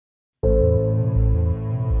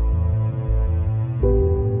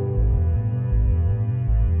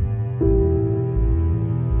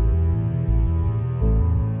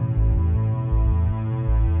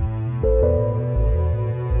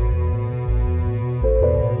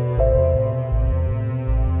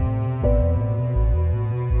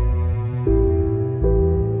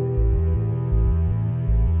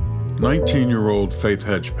19-year-old Faith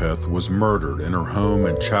Hedgepeth was murdered in her home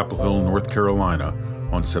in Chapel Hill, North Carolina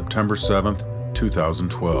on September 7,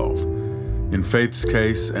 2012. In Faith's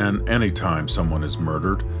case, and any time someone is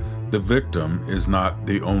murdered, the victim is not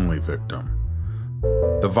the only victim.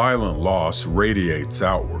 The violent loss radiates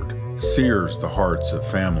outward, sears the hearts of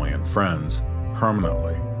family and friends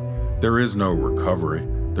permanently. There is no recovery.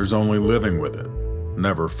 There's only living with it,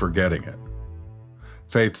 never forgetting it.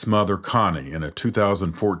 Faith's mother, Connie, in a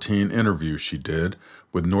 2014 interview she did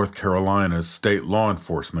with North Carolina's state law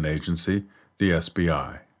enforcement agency, the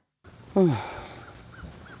SBI.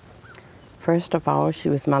 First of all, she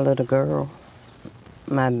was my little girl,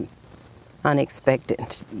 my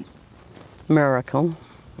unexpected miracle.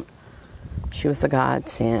 She was a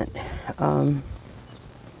godsend. All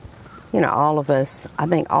of us, I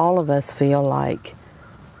think all of us feel like,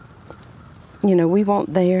 we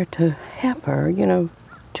weren't there to help her,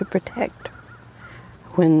 to protect her,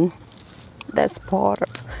 when that's part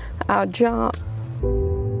of our job.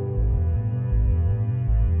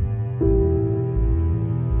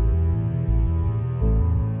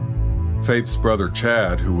 Faith's brother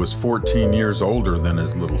Chad, who was 14 years older than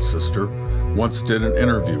his little sister, once did an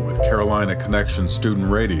interview with Carolina Connection Student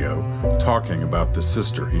Radio talking about the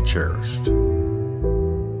sister he cherished.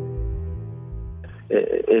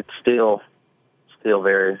 It's still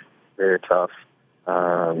very, very tough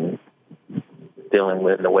dealing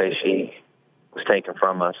with the way she was taken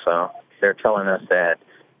from us. So they're telling us that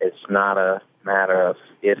it's not a matter of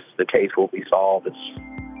if the case will be solved,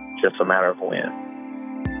 it's just a matter of when.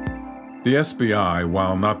 The SBI,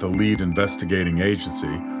 while not the lead investigating agency,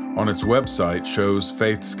 on its website shows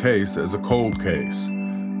Faith's case as a cold case.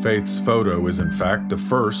 Faith's photo is in fact the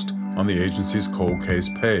first on the agency's cold case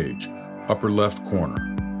page, upper left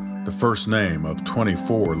corner. The first name of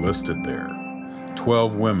 24 listed there.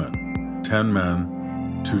 12 women, 10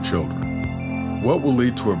 men, 2 children. What will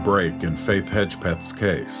lead to a break in Faith Hedgepeth's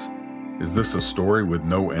case? Is this a story with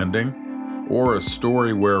no ending? Or a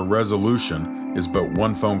story where resolution is but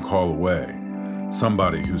one phone call away?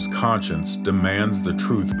 Somebody whose conscience demands the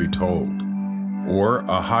truth be told. Or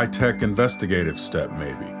a high-tech investigative step,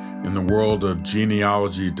 maybe, in the world of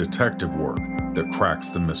genealogy detective work that cracks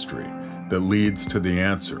the mystery, that leads to the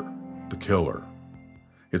answer, the killer.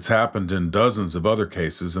 It's happened in dozens of other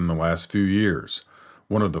cases in the last few years.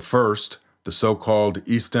 One of the first, the so-called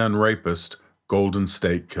East End rapist, Golden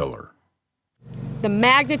State Killer. The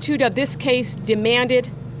magnitude of this case demanded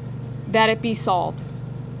that it be solved.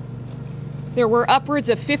 There were upwards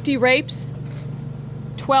of 50 rapes,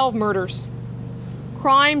 12 murders,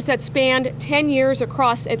 crimes that spanned 10 years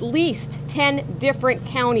across at least 10 different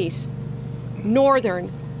counties, northern,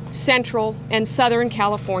 central, and southern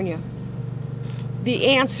California. The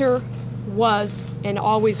answer was, and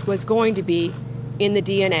always was going to be, in the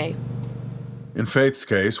DNA. In Faith's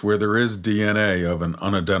case, where there is DNA of an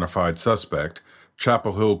unidentified suspect,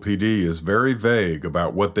 Chapel Hill PD is very vague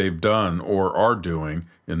about what they've done or are doing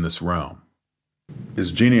in this realm.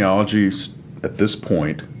 Is genealogy, at this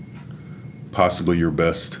point, possibly your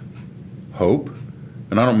best hope?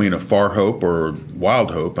 And I don't mean a far hope or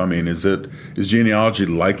wild hope. I mean, is genealogy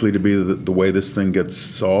likely to be the way this thing gets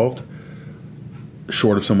solved,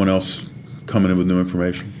 short of someone else coming in with new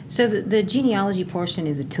information? So the genealogy portion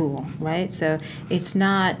is a tool, right? So it's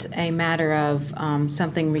not a matter of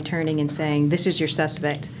something returning and saying, this is your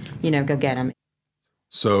suspect, go get him.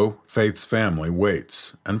 So Faith's family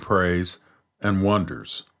waits and prays and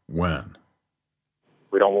wonders when.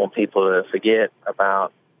 We don't want people to forget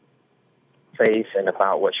about Faith and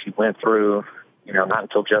about what she went through, not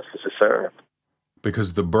until justice is served.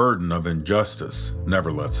 Because the burden of injustice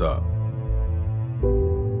never lets up.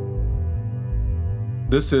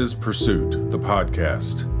 This is Pursuit, the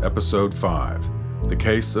podcast, Episode 5, The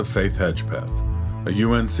Case of Faith Hedgepeth, a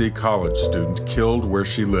UNC college student killed where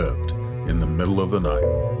she lived in the middle of the night.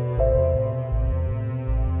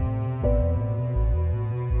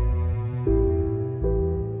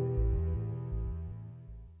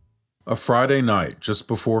 A Friday night just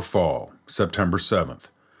before fall, September 7th.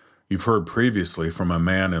 You've heard previously from a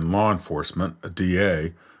man in law enforcement, a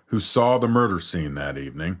DA, who saw the murder scene that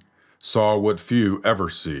evening, saw what few ever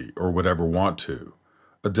see or would ever want to.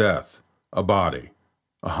 A death, a body,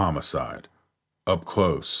 a homicide. Up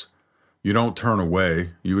close. You don't turn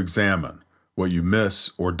away, you examine. What you miss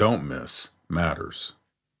or don't miss matters.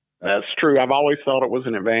 That's true. I've always thought it was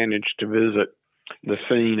an advantage to visit the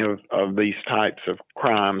scene of these types of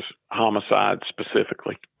crimes, homicides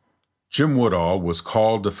specifically. Jim Woodall was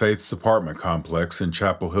called to Faith's apartment complex in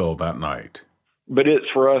Chapel Hill that night. But it's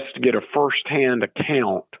for us to get a firsthand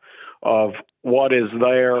account of what is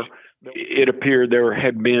there, It appeared there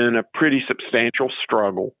had been a pretty substantial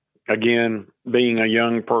struggle. Again, being a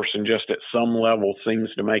young person just at some level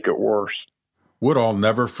seems to make it worse. Woodall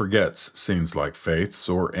never forgets scenes like Faith's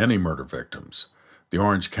or any murder victims. The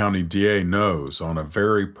Orange County DA knows on a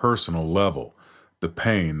very personal level the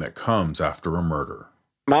pain that comes after a murder.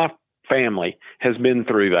 My family has been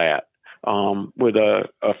through that with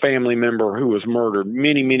a family member who was murdered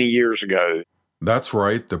many, many years ago. That's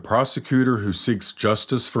right. The prosecutor who seeks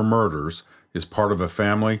justice for murders is part of a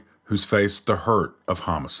family who's faced the hurt of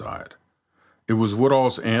homicide. It was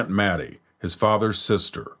Woodall's Aunt Mattie, his father's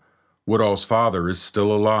sister. Woodall's father is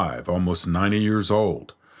still alive, almost 90 years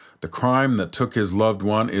old. The crime that took his loved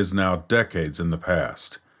one is now decades in the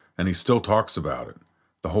past, and he still talks about it.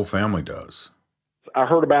 The whole family does. I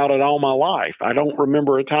heard about it all my life. I don't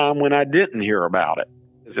remember a time when I didn't hear about it.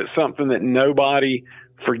 It's something that nobody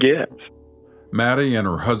forgets. Mattie and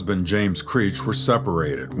her husband James Creech were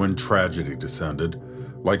separated when tragedy descended.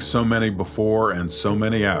 Like so many before and so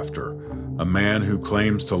many after, a man who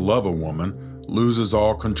claims to love a woman loses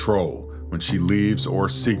all control when she leaves or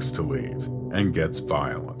seeks to leave and gets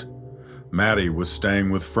violent. Mattie was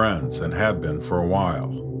staying with friends and had been for a while.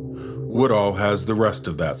 Woodall has the rest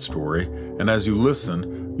of that story, and as you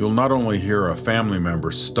listen, you'll not only hear a family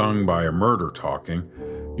member stung by a murder talking,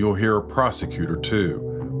 you'll hear a prosecutor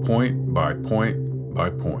too, point by point by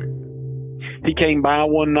point. He came by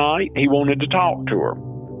one night. He wanted to talk to her.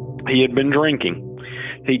 He had been drinking.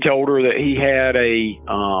 He told her that he had a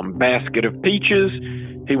basket of peaches.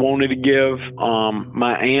 He wanted to give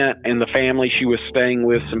my aunt and the family she was staying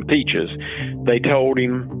with some peaches. They told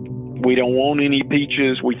him, "We don't want any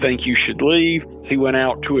peaches. We think you should leave." He went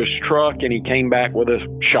out to his truck and he came back with a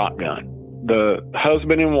shotgun. The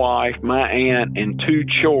husband and wife, my aunt, and 2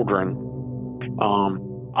 children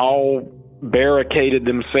all barricaded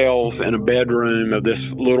themselves in a bedroom of this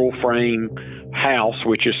little frame house,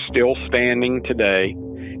 which is still standing today.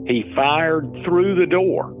 He fired through the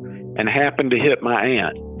door and happened to hit my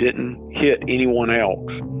aunt, didn't hit anyone else.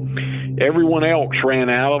 Everyone else ran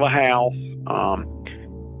out of the house,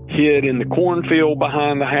 hid in the cornfield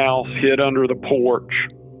behind the house, hid under the porch.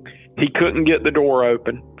 He couldn't get the door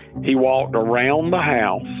open. He walked around the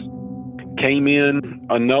house, came in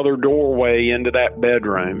another doorway into that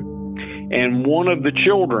bedroom, and one of the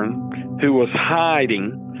children who was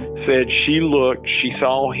hiding said she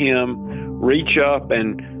saw him reach up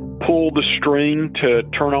and pull the string to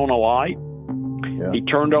turn on a light. Yeah. He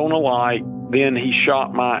turned on a light, then he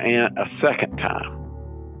shot my aunt a second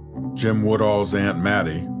time. Jim Woodall's Aunt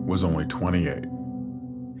Mattie was only 28.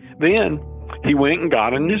 Then he went and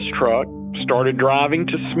got in his truck, started driving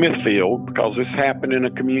to Smithfield, because this happened in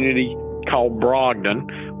a community called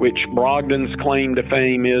Brogdon, which Brogdon's claim to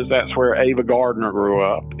fame is that's where Ava Gardner grew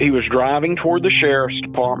up. He was driving toward the sheriff's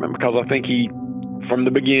department because I think he, from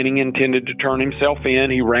the beginning, intended to turn himself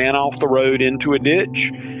in. He ran off the road into a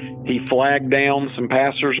ditch. He flagged down some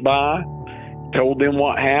passersby, told them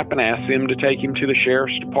what happened, asked them to take him to the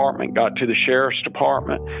sheriff's department, got to the sheriff's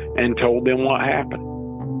department, and told them what happened.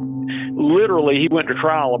 Literally, he went to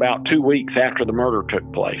trial about 2 weeks after the murder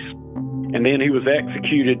took place. And then he was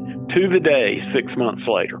executed to the day 6 months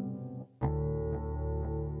later.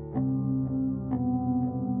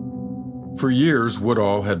 For years,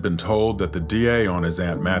 Woodall had been told that the DA on his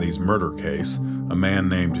Aunt Mattie's murder case, a man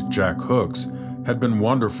named Jack Hooks, had been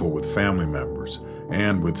wonderful with family members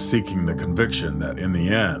and with seeking the conviction that, in the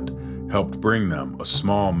end, helped bring them a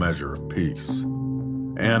small measure of peace.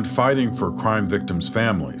 And fighting for crime victims'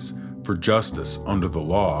 families, for justice under the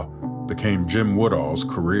law, became Jim Woodall's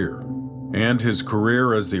career. And his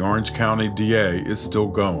career as the Orange County DA is still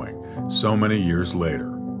going, so many years later.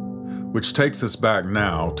 Which takes us back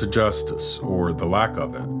now to justice, or the lack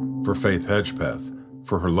of it, for Faith Hedgepeth,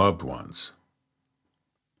 for her loved ones.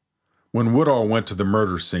 When Woodall went to the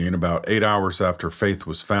murder scene about 8 hours after Faith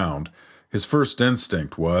was found, his first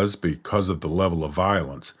instinct was, because of the level of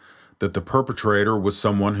violence, that the perpetrator was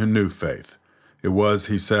someone who knew Faith. It was,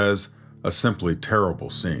 he says, a simply terrible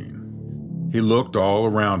scene. He looked all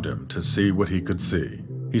around him to see what he could see.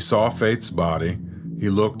 He saw Faith's body. He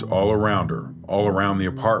looked all around her, all around the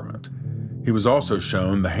apartment. He was also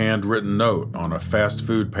shown the handwritten note on a fast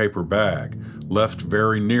food paper bag left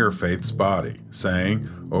very near Faith's body, saying,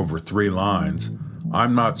 over 3 lines,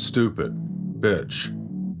 "I'm not stupid, bitch,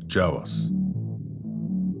 jealous."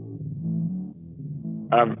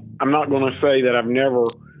 I'm not going to say that I've never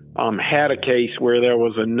had a case where there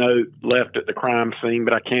was a note left at the crime scene,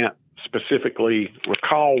 but I can't specifically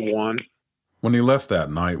recall one. When he left that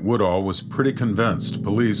night, Woodall was pretty convinced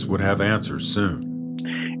police would have answers soon.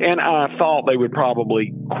 And I thought they would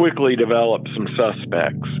probably quickly develop some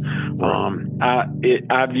suspects.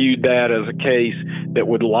 I viewed that as a case that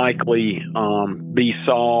would likely be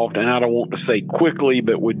solved, and I don't want to say quickly,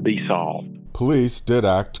 but would be solved. Police did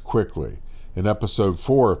act quickly. In episode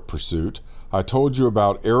 4 of Pursuit, I told you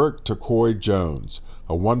about Eric Tacoy Jones,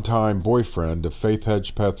 a one-time boyfriend of Faith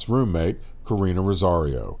Hedgepeth's roommate, Karina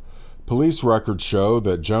Rosario. Police records show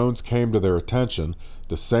that Jones came to their attention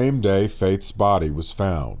the same day Faith's body was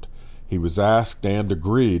found. He was asked and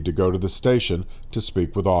agreed to go to the station to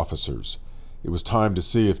speak with officers. It was time to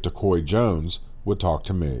see if Tacoy Jones would talk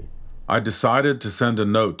to me. I decided to send a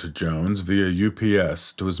note to Jones via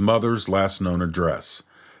UPS to his mother's last known address.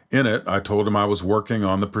 In it, I told him I was working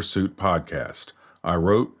on the Pursuit podcast. I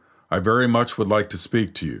wrote, "I very much would like to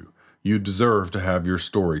speak to you. You deserve to have your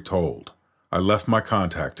story told." I left my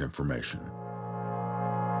contact information.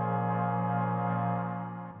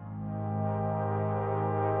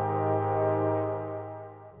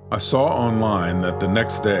 I saw online that the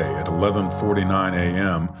next day at 11:49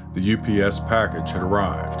 a.m., the UPS package had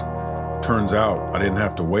arrived. Turns out I didn't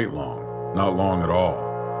have to wait long, not long at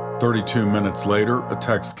all. 32 minutes later, a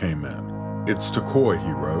text came in. "It's Tacoy,"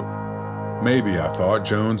 he wrote. Maybe, I thought,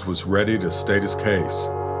 Jones was ready to state his case.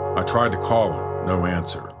 I tried to call him, no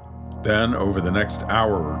answer. Then, over the next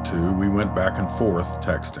hour or two, we went back and forth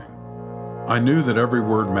texting. I knew that every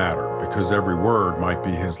word mattered because every word might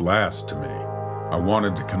be his last to me. I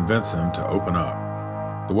wanted to convince him to open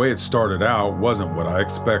up. The way it started out wasn't what I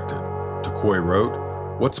expected. Tacoy wrote,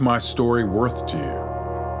 "What's my story worth to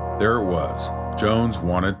you?" There it was. Jones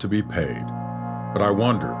wanted to be paid. But I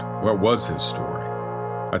wondered, what was his story?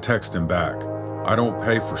 I text him back, "I don't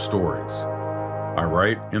pay for stories." I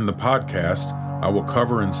write, "In the podcast, I will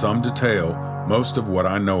cover in some detail most of what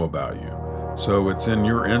I know about you, so it's in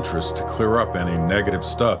your interest to clear up any negative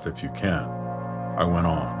stuff if you can." I went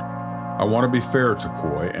on. "I want to be fair to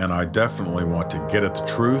Coy, and I definitely want to get at the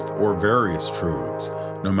truth or various truths,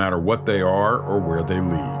 no matter what they are or where they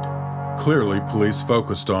lead. Clearly, police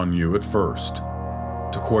focused on you at first."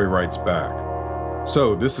 Tacoy writes back,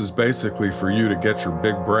 "So this is basically for you to get your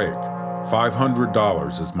big break.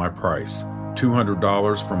 $500 is my price,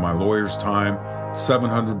 $200 for my lawyer's time,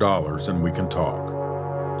 $700 and we can talk."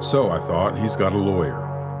 So I thought, he's got a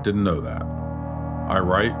lawyer. Didn't know that. I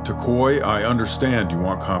write, "Tacoy, I understand you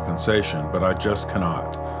want compensation, but I just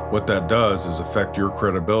cannot. What that does is affect your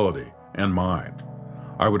credibility and mine.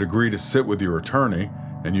 I would agree to sit with your attorney,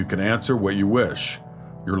 and you can answer what you wish.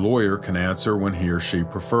 Your lawyer can answer when he or she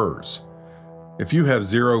prefers. If you have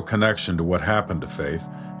zero connection to what happened to Faith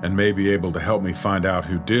and may be able to help me find out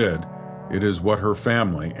who did, it is what her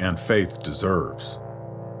family and Faith deserves."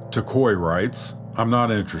 Tacoy writes, "I'm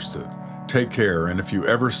not interested. Take care, and if you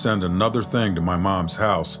ever send another thing to my mom's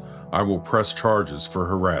house, I will press charges for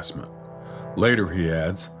harassment." Later he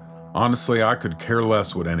adds, "Honestly, I could care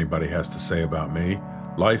less what anybody has to say about me.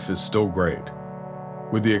 Life is still great."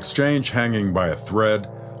 With the exchange hanging by a thread,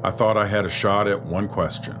 I thought I had a shot at one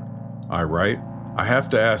question. I write, "I have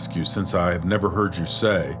to ask you, since I have never heard you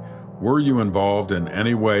say, were you involved in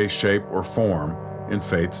any way, shape, or form in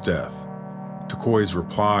Faith's death?" Tacoy's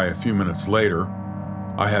reply a few minutes later,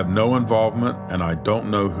 "I have no involvement and I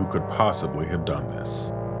don't know who could possibly have done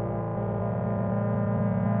this."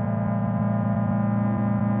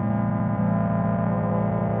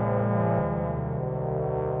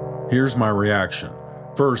 Here's my reaction.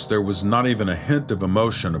 First, there was not even a hint of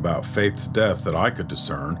emotion about Faith's death that I could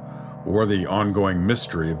discern, or the ongoing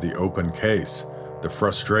mystery of the open case, the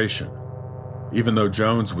frustration. Even though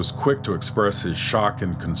Jones was quick to express his shock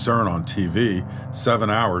and concern on TV 7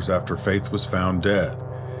 hours after Faith was found dead,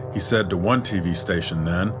 he said to one TV station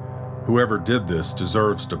then, "Whoever did this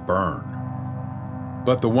deserves to burn."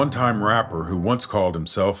 But the one-time rapper who once called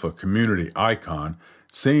himself a community icon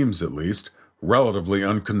seems, at least, relatively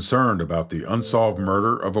unconcerned about the unsolved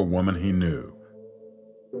murder of a woman he knew.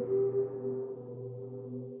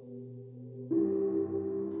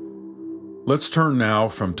 Let's turn now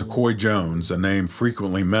from Tacoy Jones, a name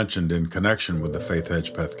frequently mentioned in connection with the Faith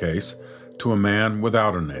Hedgepeth case, to a man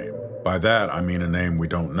without a name. By that, I mean a name we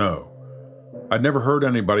don't know. I'd never heard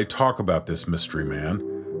anybody talk about this mystery man.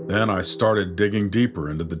 Then I started digging deeper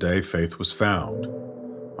into the day Faith was found.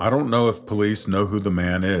 I don't know if police know who the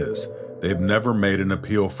man is. They've never made an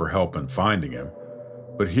appeal for help in finding him.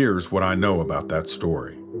 But here's what I know about that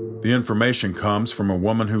story. The information comes from a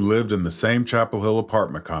woman who lived in the same Chapel Hill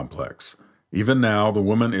apartment complex. Even now, the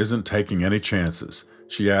woman isn't taking any chances.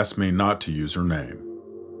 She asked me not to use her name.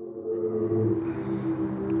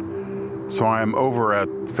 So I am over at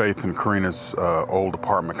Faith and Karina's old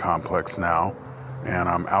apartment complex now, and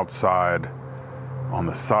I'm outside on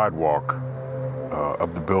the sidewalk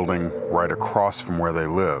of the building right across from where they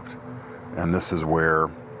lived. and this is where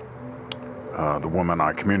the woman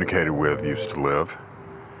I communicated with used to live.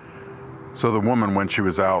 So the woman, when she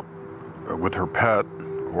was out with her pet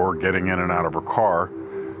or getting in and out of her car,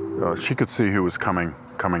 she could see who was coming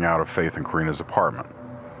out of Faith and Karina's apartment.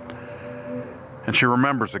 And she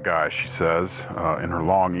remembers a guy, she says, in her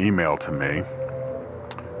long email to me,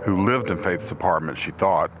 who lived in Faith's apartment, she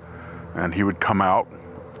thought, and he would come out.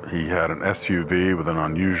 He had an SUV with an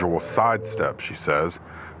unusual side step, she says,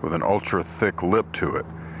 with an ultra-thick lip to it.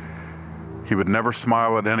 He would never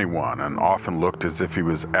smile at anyone and often looked as if he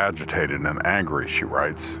was agitated and angry, she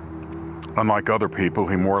writes. Unlike other people,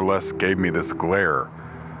 he more or less gave me this glare.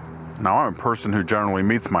 Now, I'm a person who generally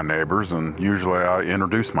meets my neighbors, and usually I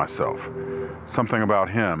introduce myself. Something about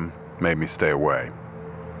him made me stay away.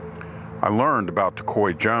 I learned about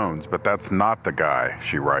Tacoy Jones, but that's not the guy,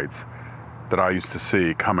 she writes, that I used to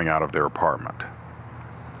see coming out of their apartment.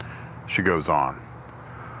 She goes on.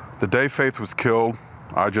 The day Faith was killed,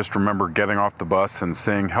 I just remember getting off the bus and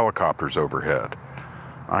seeing helicopters overhead.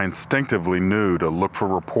 I instinctively knew to look for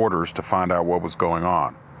reporters to find out what was going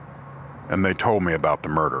on, and they told me about the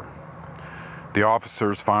murder. The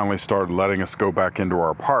officers finally started letting us go back into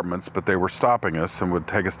our apartments, but they were stopping us and would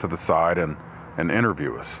take us to the side and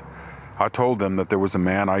interview us. I told them that there was a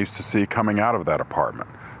man I used to see coming out of that apartment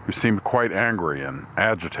who seemed quite angry and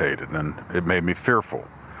agitated, and it made me fearful.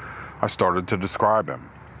 I started to describe him.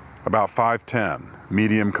 About 5'10",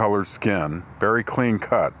 medium-colored skin, very clean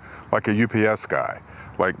cut, like a UPS guy,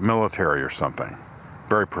 like military or something.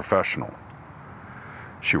 Very professional.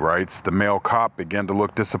 She writes, the male cop began to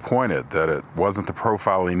look disappointed that it wasn't the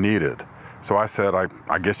profile he needed. So I said,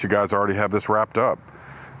 I guess you guys already have this wrapped up,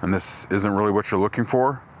 and this isn't really what you're looking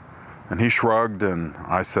for? And he shrugged, and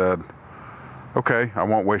I said, okay, I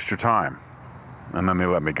won't waste your time. And then they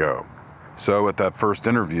let me go. So at that first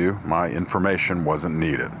interview, my information wasn't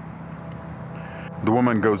needed. The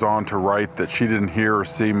woman goes on to write that she didn't hear or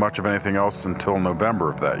see much of anything else until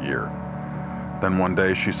November of that year. Then one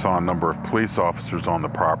day she saw a number of police officers on the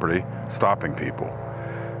property stopping people.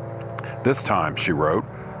 This time, she wrote,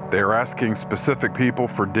 they are asking specific people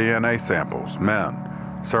for DNA samples, men.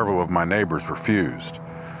 Several of my neighbors refused.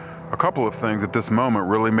 A couple of things at this moment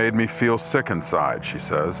really made me feel sick inside, she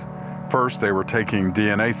says. First, they were taking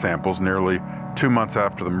DNA samples nearly 2 months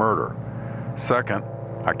after the murder. Second,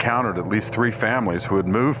 I counted at least 3 families who had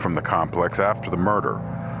moved from the complex after the murder.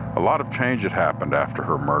 A lot of change had happened after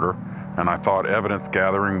her murder, and I thought evidence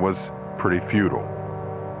gathering was pretty futile.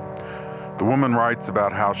 The woman writes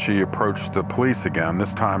about how she approached the police again,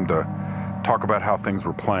 this time to talk about how things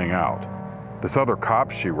were playing out. This other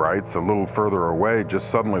cop, she writes, a little further away,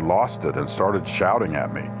 just suddenly lost it and started shouting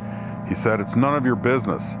at me. He said, it's none of your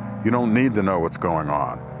business. You don't need to know what's going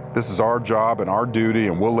on. This is our job and our duty,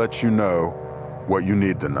 and we'll let you know what you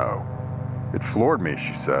need to know. It floored me,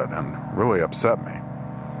 she said, and really upset me.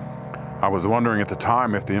 I was wondering at the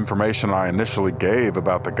time if the information I initially gave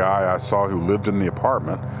about the guy I saw who lived in the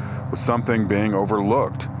apartment was something being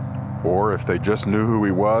overlooked, or if they just knew who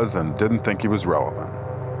he was and didn't think he was relevant.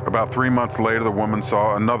 About 3 months later, the woman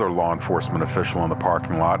saw another law enforcement official in the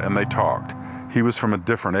parking lot, and they talked. He was from a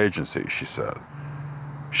different agency, she said.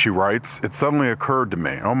 She writes, it suddenly occurred to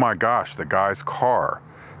me, oh my gosh, the guy's car.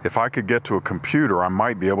 If I could get to a computer, I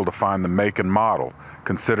might be able to find the make and model,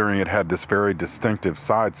 considering it had this very distinctive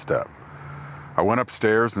side step. I went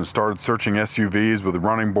upstairs and started searching SUVs with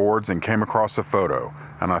running boards and came across a photo,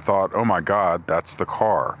 and I thought, oh my God, that's the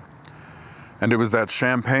car. And it was that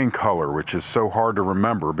champagne color, which is so hard to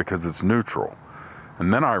remember because it's neutral.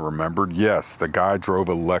 And then I remembered, yes, the guy drove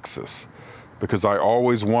a Lexus, because I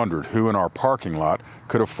always wondered who in our parking lot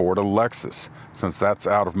could afford a Lexus, since that's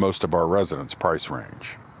out of most of our residents' price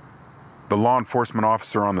range. The law enforcement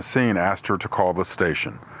officer on the scene asked her to call the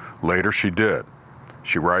station. Later, she did.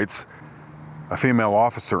 She writes, a female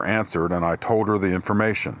officer answered, and I told her the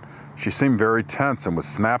information. She seemed very tense and was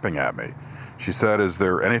snapping at me. She said, is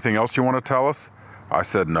there anything else you want to tell us? I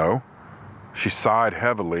said no. She sighed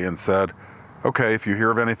heavily and said, okay, if you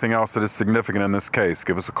hear of anything else that is significant in this case,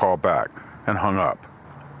 give us a call back, and hung up.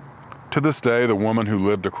 To this day, the woman who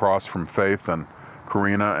lived across from Faith and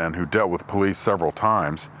Karina and who dealt with police several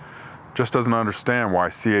times just doesn't understand why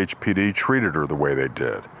CHPD treated her the way they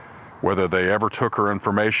did, whether they ever took her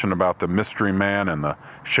information about the mystery man and the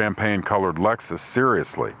champagne-colored Lexus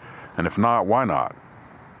seriously, and if not, why not?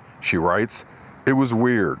 She writes, it was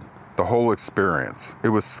weird, the whole experience. It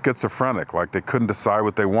was schizophrenic, like they couldn't decide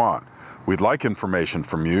what they want. We'd like information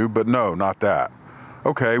from you, but no, not that.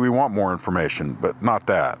 Okay, we want more information, but not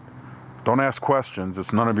that. Don't ask questions,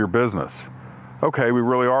 it's none of your business. Okay, we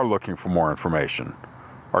really are looking for more information.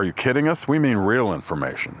 Are you kidding us? We mean real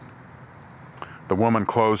information. The woman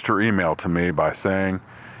closed her email to me by saying,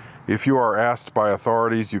 "If you are asked by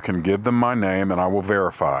authorities, you can give them my name and I will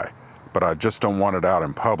verify, but I just don't want it out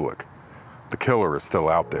in public. The killer is still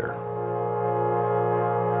out there."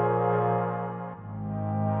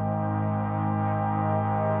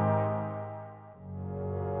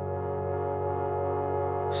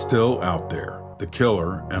 Still out there, the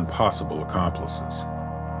killer and possible accomplices.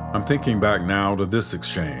 I'm thinking back now to this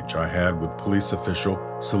exchange I had with police official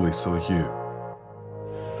Celisa LaHue.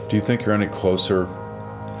 Do you think you're any closer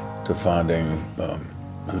to finding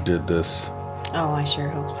who did this Oh, I sure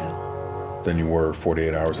hope so. than you were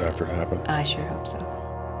 48 hours after it happened? I sure hope so.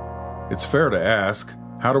 It's fair to ask,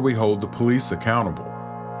 how do we hold the police accountable?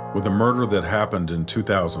 With a murder that happened in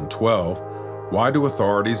 2012, why do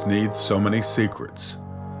authorities need so many secrets?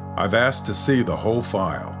 I've asked to see the whole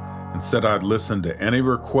file and said I'd listen to any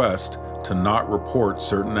request to not report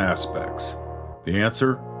certain aspects. The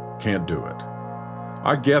answer? Can't do it.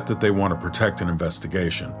 I get that they want to protect an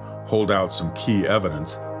investigation, hold out some key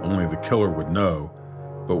evidence only the killer would know,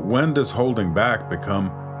 but when does holding back become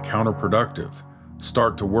counterproductive,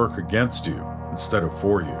 start to work against you instead of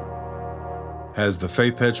for you? Has the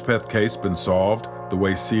Faith Hedgepeth case been solved the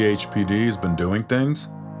way CHPD has been doing things?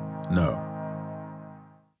 No.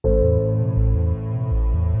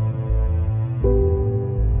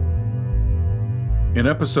 In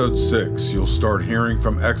episode 6, you'll start hearing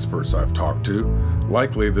from experts I've talked to,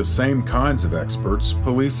 likely the same kinds of experts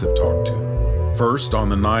police have talked to. First, on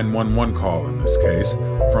the 911 call in this case,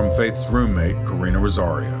 from Faith's roommate, Karina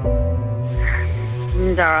Rosario.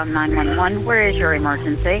 Durham 911, where is your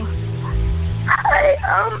emergency?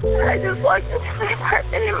 I just walked into my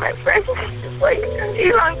apartment and my friend is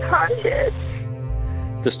he's unconscious.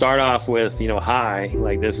 To start off with, hi,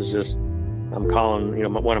 like this is just, I'm calling,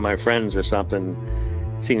 one of my friends or something,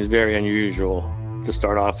 seems very unusual to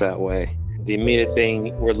start off that way. The immediate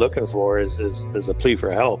thing we're looking for is a plea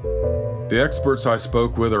for help. The experts I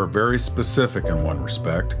spoke with are very specific in one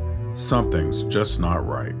respect. Something's just not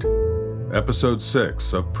right. Episode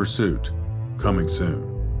 6 of Pursuit, coming soon.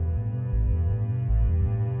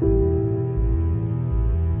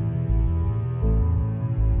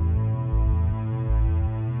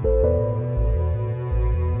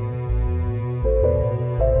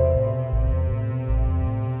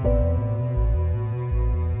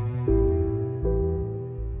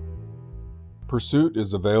 Pursuit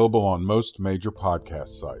is available on most major podcast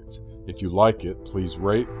sites. If you like it, please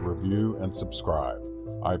rate, review, and subscribe.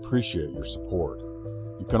 I appreciate your support.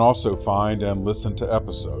 You can also find and listen to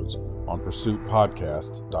episodes on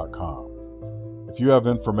pursuitpodcast.com. If you have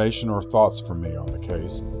information or thoughts for me on the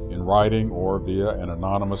case, in writing or via an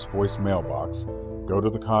anonymous voice mailbox, go to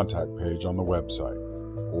the contact page on the website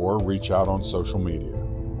or reach out on social media.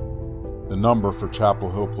 The number for Chapel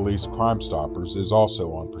Hill Police Crime Stoppers is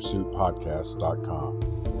also on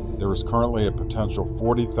pursuitpodcast.com. There is currently a potential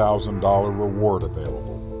 $40,000 reward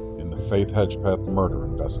available in the Faith Hedgepeth murder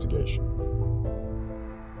investigation.